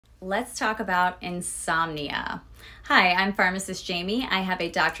Let's talk about insomnia. Hi, I'm Pharmacist Jamie. I have a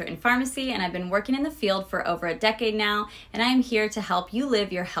doctorate in pharmacy and I've been working in the field for over a decade now, and I'm here to help you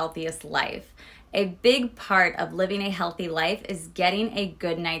live your healthiest life. A big part of living a healthy life is getting a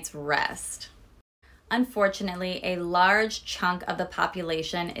good night's rest. Unfortunately, a large chunk of the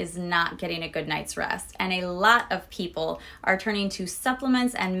population is not getting a good night's rest, and a lot of people are turning to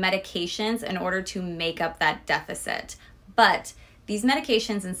supplements and medications in order to make up that deficit. But these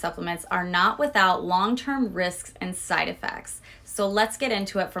medications and supplements are not without long-term risks and side effects. So let's get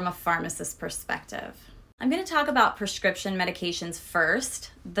into it from a pharmacist perspective. I'm going to talk about prescription medications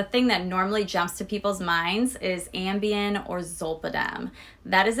first. The thing that normally jumps to people's minds is Ambien or Zolpidem.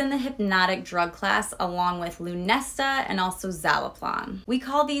 That is in the hypnotic drug class along with Lunesta and also Zaloplan. We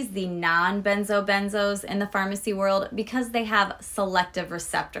call these the non-benzos in the pharmacy world because they have selective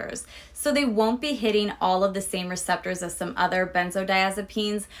receptors. So they won't be hitting all of the same receptors as some other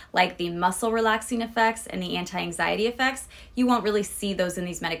benzodiazepines, like the muscle relaxing effects and the anti-anxiety effects. You won't really see those in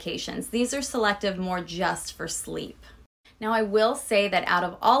these medications. These are selective more just for sleep. Now, I will say that out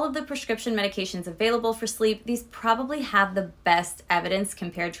of all of the prescription medications available for sleep, these probably have the best evidence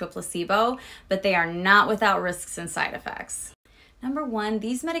compared to a placebo, but they are not without risks and side effects. Number one,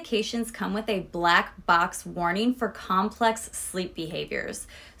 these medications come with a black box warning for complex sleep behaviors.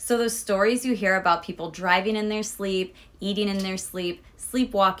 So those stories you hear about people driving in their sleep, eating in their sleep,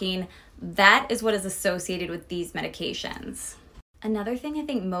 sleepwalking, that is what is associated with these medications. Another thing I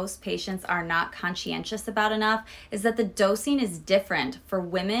think most patients are not conscientious about enough is that the dosing is different for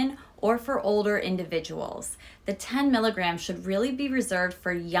women or for older individuals. The 10 milligrams should really be reserved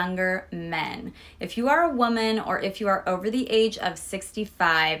for younger men. If you are a woman or if you are over the age of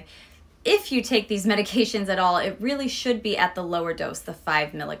 65, if you take these medications at all, it really should be at the lower dose, the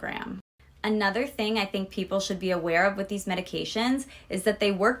 5 milligram. Another thing I think people should be aware of with these medications is that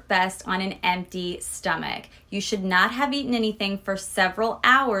they work best on an empty stomach. You should not have eaten anything for several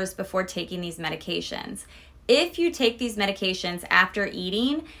hours before taking these medications. If you take these medications after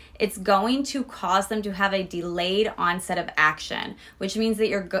eating, it's going to cause them to have a delayed onset of action, which means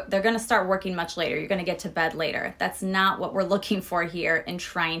that they're going to start working much later. You're going to get to bed later. That's not what we're looking for here in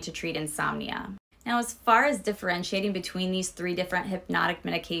trying to treat insomnia. Now, as far as differentiating between these three different hypnotic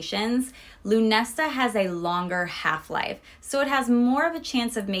medications, Lunesta has a longer half-life, so it has more of a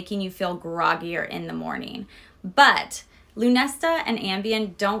chance of making you feel groggier in the morning. But Lunesta and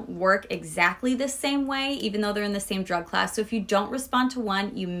Ambien don't work exactly the same way, even though they're in the same drug class. So if you don't respond to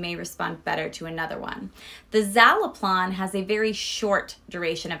one, you may respond better to another one. The Zaloplan has a very short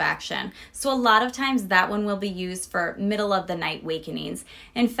duration of action. So a lot of times that one will be used for middle of the night wakenings.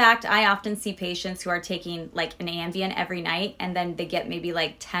 In fact, I often see patients who are taking like an Ambien every night and then they get maybe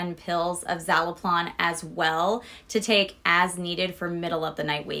like 10 pills of Zaloplan as well to take as needed for middle of the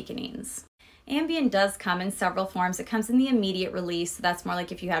night wakenings. Ambien does come in several forms. It comes in the immediate release, so that's more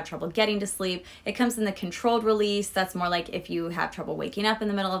like if you have trouble getting to sleep. It comes in the controlled release, that's more like if you have trouble waking up in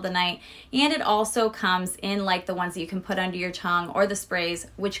the middle of the night. And it also comes in like the ones that you can put under your tongue or the sprays,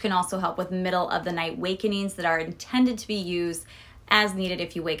 which can also help with middle of the night wakenings that are intended to be used as needed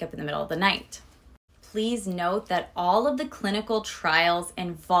if you wake up in the middle of the night. Please note that all of the clinical trials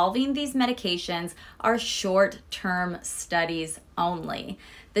involving these medications are short-term studies only.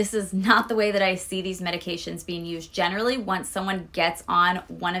 This is not the way that I see these medications being used. Generally, once someone gets on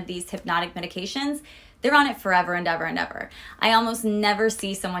one of these hypnotic medications, they're on it forever and ever and ever. I almost never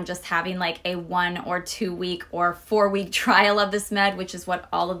see someone just having like a 1 or 2 week or 4 week trial of this med, which is what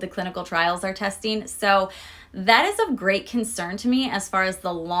all of the clinical trials are testing. So that is of great concern to me as far as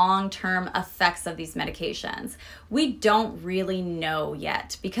the long-term effects of these medications. We don't really know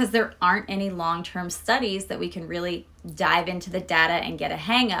yet because there aren't any long-term studies that we can really dive into the data and get a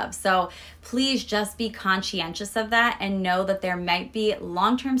hang of. So please just be conscientious of that and know that there might be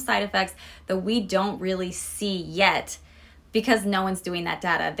long-term side effects that we don't really see yet because no one's doing that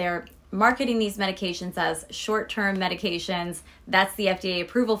data. They're marketing these medications as short-term medications. That's the FDA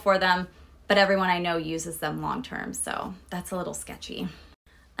approval for them, but everyone I know uses them long-term, so that's a little sketchy.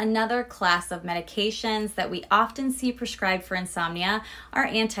 Another class of medications that we often see prescribed for insomnia are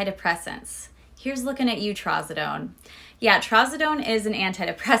antidepressants. Here's looking at you, trazodone. Yeah, trazodone is an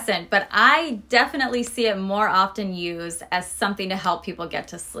antidepressant, but I definitely see it more often used as something to help people get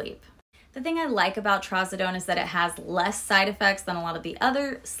to sleep. The thing I like about trazodone is that it has less side effects than a lot of the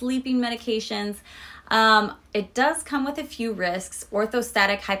other sleeping medications. It does come with a few risks.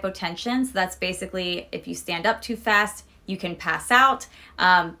 Orthostatic hypotension, so that's basically if you stand up too fast, you can pass out.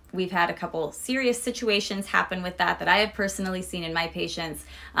 We've had a couple serious situations happen with that I have personally seen in my patients.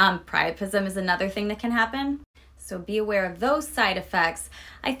 Priapism is another thing that can happen. So be aware of those side effects.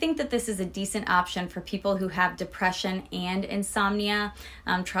 I think that this is a decent option for people who have depression and insomnia.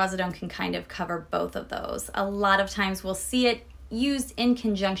 Trazodone can kind of cover both of those. A lot of times we'll see it used in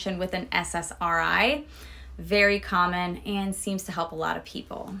conjunction with an SSRI. Very common and seems to help a lot of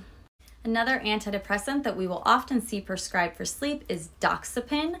people. Another antidepressant that we will often see prescribed for sleep is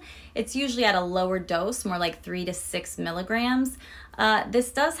doxepin. It's usually at a lower dose, more like 3 to 6 milligrams.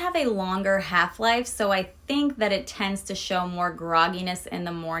 This does have a longer half-life, so I think that it tends to show more grogginess in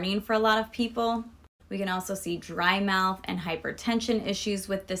the morning for a lot of people. We can also see dry mouth and hypertension issues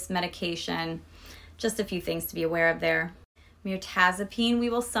with this medication. Just a few things to be aware of there. Mirtazapine we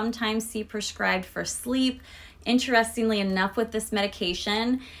will sometimes see prescribed for sleep. Interestingly enough with this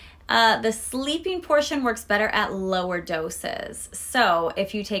medication, the sleeping portion works better at lower doses. So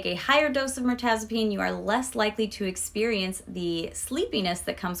if you take a higher dose of mirtazapine, you are less likely to experience the sleepiness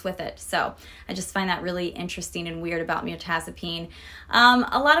that comes with it. So I just find that really interesting and weird about mirtazapine.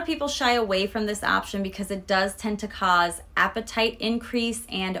 A lot of people shy away from this option because it does tend to cause appetite increase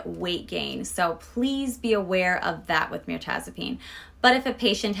and weight gain. So please be aware of that with mirtazapine. But if a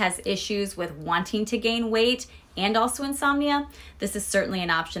patient has issues with wanting to gain weight and also insomnia, this is certainly an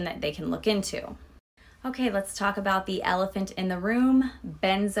option that they can look into. Okay, let's talk about the elephant in the room,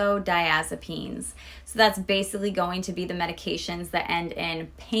 benzodiazepines. So that's basically going to be the medications that end in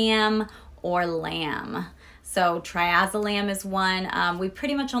PAM or LAM. So triazolam is one. We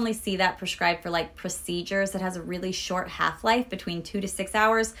pretty much only see that prescribed for like procedures that has a really short half-life between 2 to 6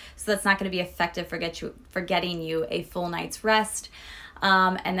 hours. So that's not going to be effective for getting you a full night's rest.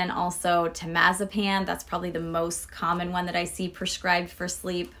 And then also temazepam, that's probably the most common one that I see prescribed for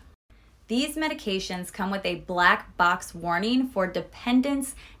sleep. These medications come with a black box warning for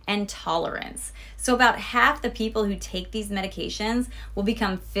dependence and tolerance. So about half the people who take these medications will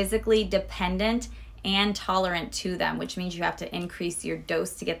become physically dependent and tolerant to them, which means you have to increase your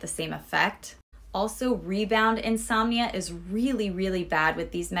dose to get the same effect. Also, rebound insomnia is really, really bad with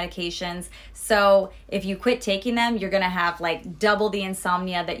these medications. So if you quit taking them, you're gonna have like double the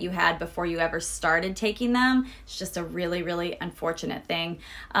insomnia that you had before you ever started taking them. It's just a really, really unfortunate thing.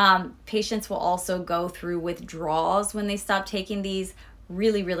 Patients will also go through withdrawals when they stop taking these.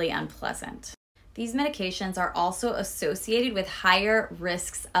 Really, really unpleasant. These medications are also associated with higher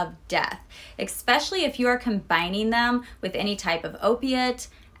risks of death, especially if you are combining them with any type of opiate,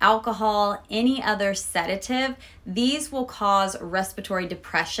 alcohol, any other sedative. These will cause respiratory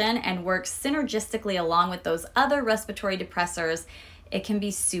depression and work synergistically along with those other respiratory depressors. It can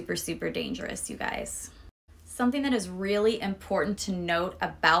be super, super dangerous, you guys. Something that is really important to note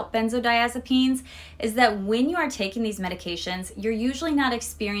about benzodiazepines is that when you are taking these medications, you're usually not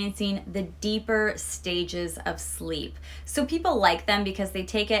experiencing the deeper stages of sleep. So people like them because they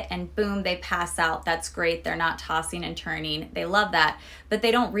take it and boom, they pass out. That's great. They're not tossing and turning. They love that. But they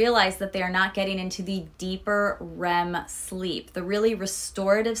don't realize that they are not getting into the deeper REM sleep, the really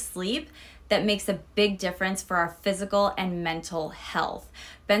restorative sleep that makes a big difference for our physical and mental health.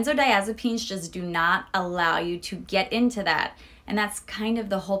 Benzodiazepines just do not allow you to get into that. And that's kind of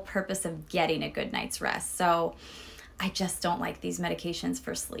the whole purpose of getting a good night's rest. So I just don't like these medications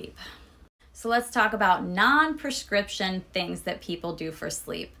for sleep. So let's talk about non-prescription things that people do for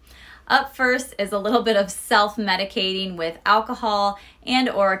sleep. Up first is a little bit of self-medicating with alcohol and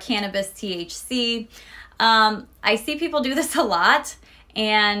or cannabis THC. I see people do this a lot,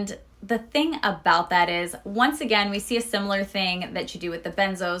 and the thing about that is, once again, we see a similar thing that you do with the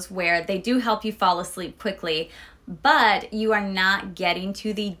benzos where they do help you fall asleep quickly, but you are not getting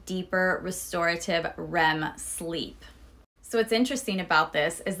to the deeper restorative REM sleep. So what's interesting about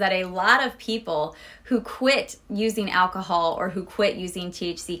this is that a lot of people who quit using alcohol or who quit using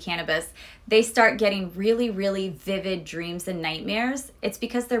THC cannabis, they start getting really, really vivid dreams and nightmares. It's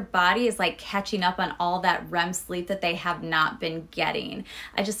because their body is like catching up on all that REM sleep that they have not been getting.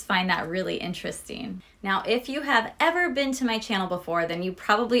 I just find that really interesting. Now, if you have ever been to my channel before, then you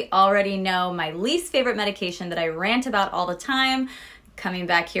probably already know my least favorite medication that I rant about all the time. Coming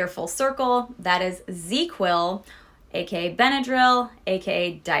back here full circle, that is ZzzQuil, aka Benadryl,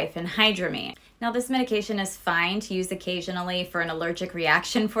 aka diphenhydramine. Now this medication is fine to use occasionally for an allergic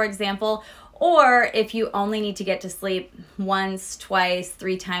reaction, for example, or if you only need to get to sleep once, twice,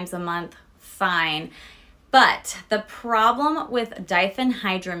 3 times a month, fine. But the problem with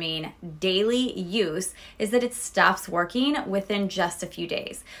diphenhydramine daily use is that it stops working within just a few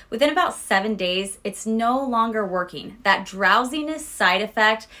days. Within about 7 days, it's no longer working. That drowsiness side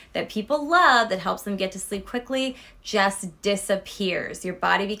effect that people love that helps them get to sleep quickly just disappears. Your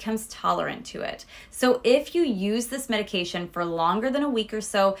body becomes tolerant to it. So if you use this medication for longer than a week or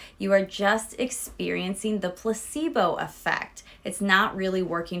so, you are just experiencing the placebo effect. It's not really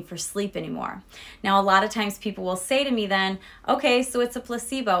working for sleep anymore. Now, a lot of times people will say to me then, okay, so it's a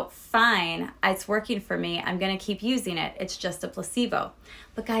placebo. Fine, it's working for me. I'm going to keep using it. It's just a placebo.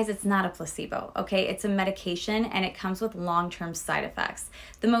 But guys, it's not a placebo, okay? It's a medication and it comes with long-term side effects.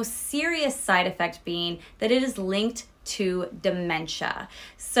 The most serious side effect being that it is linked to dementia.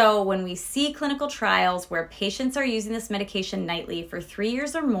 So when we see clinical trials where patients are using this medication nightly for 3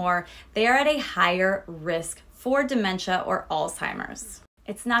 years or more, they are at a higher risk for dementia or Alzheimer's.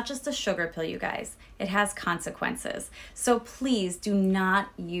 It's not just a sugar pill, you guys. It has consequences. So please do not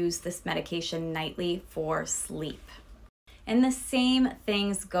use this medication nightly for sleep. And the same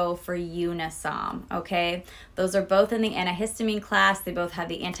things go for Unisom, okay? Those are both in the antihistamine class. They both have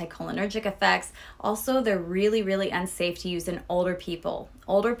the anticholinergic effects. Also, they're really, really unsafe to use in older people.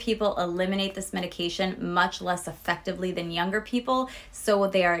 Older people eliminate this medication much less effectively than younger people, so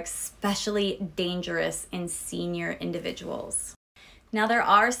they are especially dangerous in senior individuals. Now, there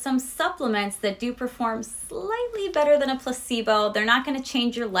are some supplements that do perform slightly better than a placebo. They're not going to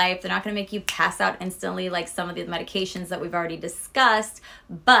change your life. They're not going to make you pass out instantly like some of the medications that we've already discussed,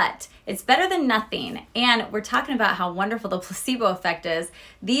 but it's better than nothing. And we're talking about how wonderful the placebo effect is.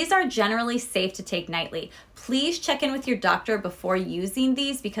 These are generally safe to take nightly. Please check in with your doctor before using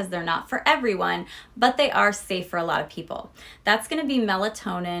these because they're not for everyone, but they are safe for a lot of people. That's going to be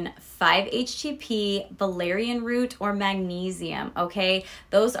melatonin, 5-HTP, valerian root, or magnesium, okay?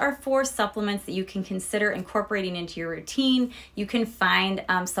 Those are 4 supplements that you can consider incorporating into your routine. You can find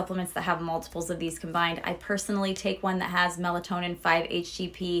supplements that have multiples of these combined. I personally take one that has melatonin,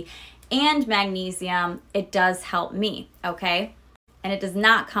 5-HTP, and magnesium. It does help me, okay? And it does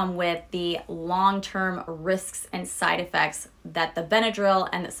not come with the long-term risks and side effects that the Benadryl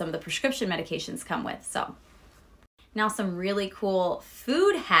and that some of the prescription medications come with. So now some really cool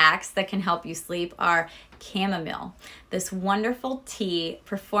food hacks that can help you sleep are chamomile. This wonderful tea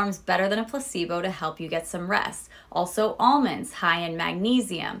performs better than a placebo to help you get some rest. Also almonds, high in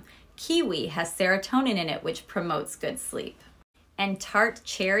magnesium. Kiwi has serotonin in it, which promotes good sleep. And tart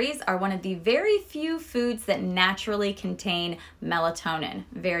cherries are one of the very few foods that naturally contain melatonin.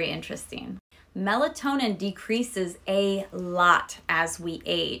 Very interesting. Melatonin decreases a lot as we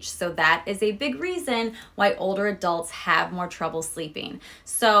age, so that is a big reason why older adults have more trouble sleeping.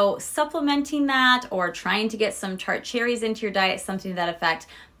 So supplementing that or trying to get some tart cherries into your diet, something to that effect,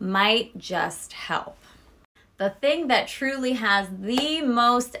 might just help. The thing that truly has the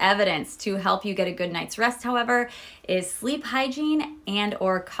most evidence to help you get a good night's rest, however, is sleep hygiene and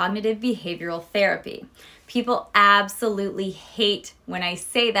or cognitive behavioral therapy. People absolutely hate when I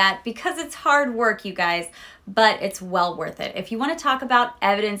say that because it's hard work, you guys, but it's well worth it. If you want to talk about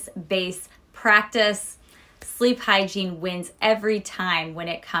evidence-based practice, sleep hygiene wins every time when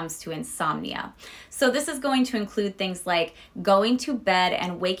it comes to insomnia. So this is going to include things like going to bed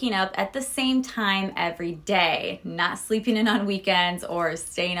and waking up at the same time every day, not sleeping in on weekends or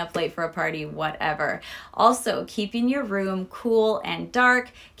staying up late for a party, whatever. Also, keeping your room cool and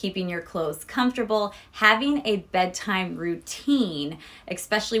dark, keeping your clothes comfortable, having a bedtime routine,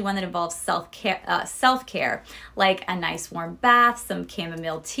 especially one that involves self-care, like a nice warm bath, some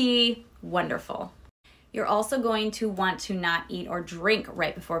chamomile tea, wonderful. You're also going to want to not eat or drink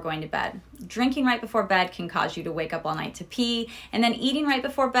right before going to bed. Drinking right before bed can cause you to wake up all night to pee, and then eating right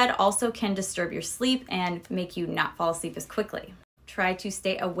before bed also can disturb your sleep and make you not fall asleep as quickly. Try to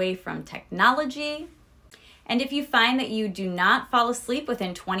stay away from technology. And if you find that you do not fall asleep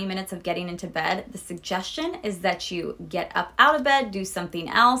within 20 minutes of getting into bed, the suggestion is that you get up out of bed, do something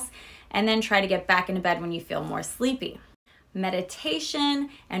else, and then try to get back into bed when you feel more sleepy. Meditation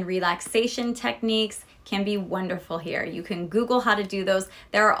and relaxation techniques can be wonderful here. You can Google how to do those.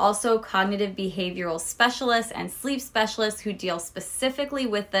 There are also cognitive behavioral specialists and sleep specialists who deal specifically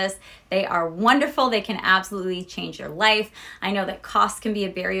with this. They are wonderful. They can absolutely change your life. I know that cost can be a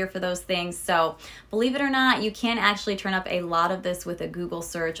barrier for those things. So believe it or not, you can actually turn up a lot of this with a Google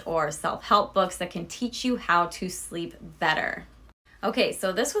search or self-help books that can teach you how to sleep better. Okay,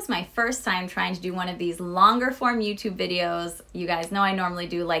 so this was my first time trying to do one of these longer form YouTube videos. You guys know I normally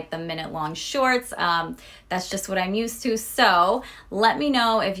do like the minute-long shorts. That's just what I'm used to. So let me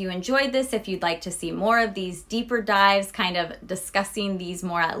know if you enjoyed this, if you'd like to see more of these deeper dives, kind of discussing these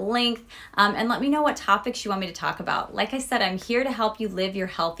more at length, and let me know what topics you want me to talk about. Like I said, I'm here to help you live your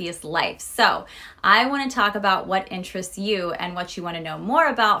healthiest life. So I want to talk about what interests you and what you want to know more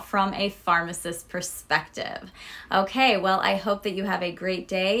about from a pharmacist perspective. Okay, well, I hope that you have a great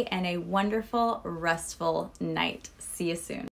day and a wonderful, restful night. See you soon.